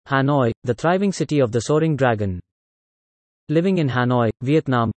Hanoi, the thriving city of the Soaring Dragon. Living in Hanoi,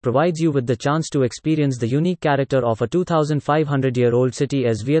 Vietnam, provides you with the chance to experience the unique character of a 2,500-year-old city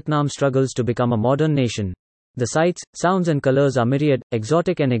as Vietnam struggles to become a modern nation. The sights, sounds and colors are myriad,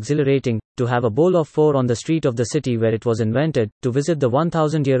 exotic and exhilarating. To have a bowl of pho on the street of the city where it was invented, to visit the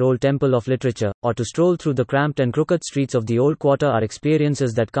 1,000-year-old temple of literature, or to stroll through the cramped and crooked streets of the old quarter are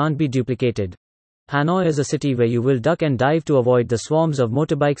experiences that can't be duplicated. Hanoi is a city where you will duck and dive to avoid the swarms of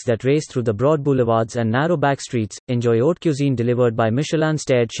motorbikes that race through the broad boulevards and narrow back streets, enjoy haute cuisine delivered by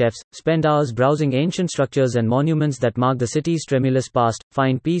Michelin-starred chefs, spend hours browsing ancient structures and monuments that mark the city's tremulous past,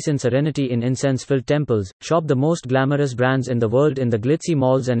 find peace and serenity in incense-filled temples, shop the most glamorous brands in the world in the glitzy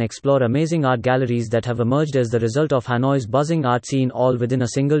malls and explore amazing art galleries that have emerged as the result of Hanoi's buzzing art scene all within a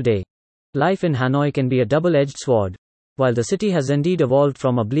single day. Life in Hanoi can be a double-edged sword. While the city has indeed evolved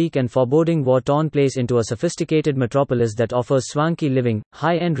from a bleak and foreboding war-torn place into a sophisticated metropolis that offers swanky living,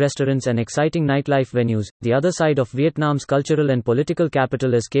 high-end restaurants and exciting nightlife venues, the other side of Vietnam's cultural and political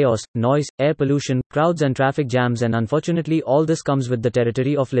capital is chaos, noise, air pollution, crowds and traffic jams, and unfortunately all this comes with the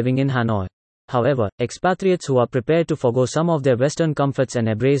territory of living in Hanoi. However, expatriates who are prepared to forgo some of their Western comforts and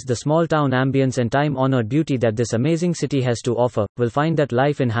embrace the small-town ambience and time-honored beauty that this amazing city has to offer, will find that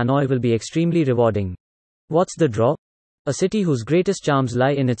life in Hanoi will be extremely rewarding. What's the draw? A city whose greatest charms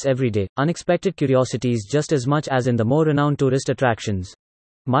lie in its everyday, unexpected curiosities just as much as in the more renowned tourist attractions.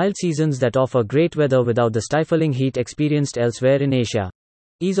 Mild seasons that offer great weather without the stifling heat experienced elsewhere in Asia.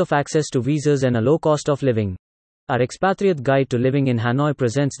 Ease of access to visas and a low cost of living. Our expatriate guide to living in Hanoi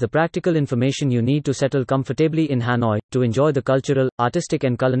presents the practical information you need to settle comfortably in Hanoi, to enjoy the cultural, artistic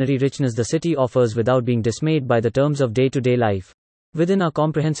and culinary richness the city offers without being dismayed by the terms of day-to-day life. Within our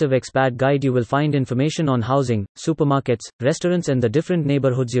comprehensive expat guide you will find information on housing, supermarkets, restaurants and the different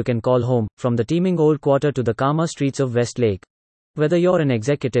neighborhoods you can call home, from the teeming old quarter to the calmer streets of West Lake. Whether you're an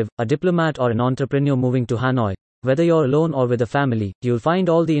executive, a diplomat or an entrepreneur moving to Hanoi, whether you're alone or with a family, you'll find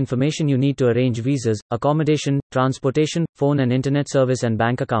all the information you need to arrange visas, accommodation, transportation, phone and internet service and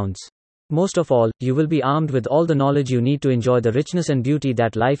bank accounts. Most of all, you will be armed with all the knowledge you need to enjoy the richness and beauty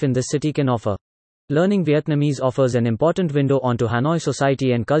that life in this city can offer. Learning Vietnamese offers an important window onto Hanoi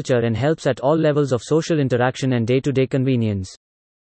society and culture and helps at all levels of social interaction and day-to-day convenience.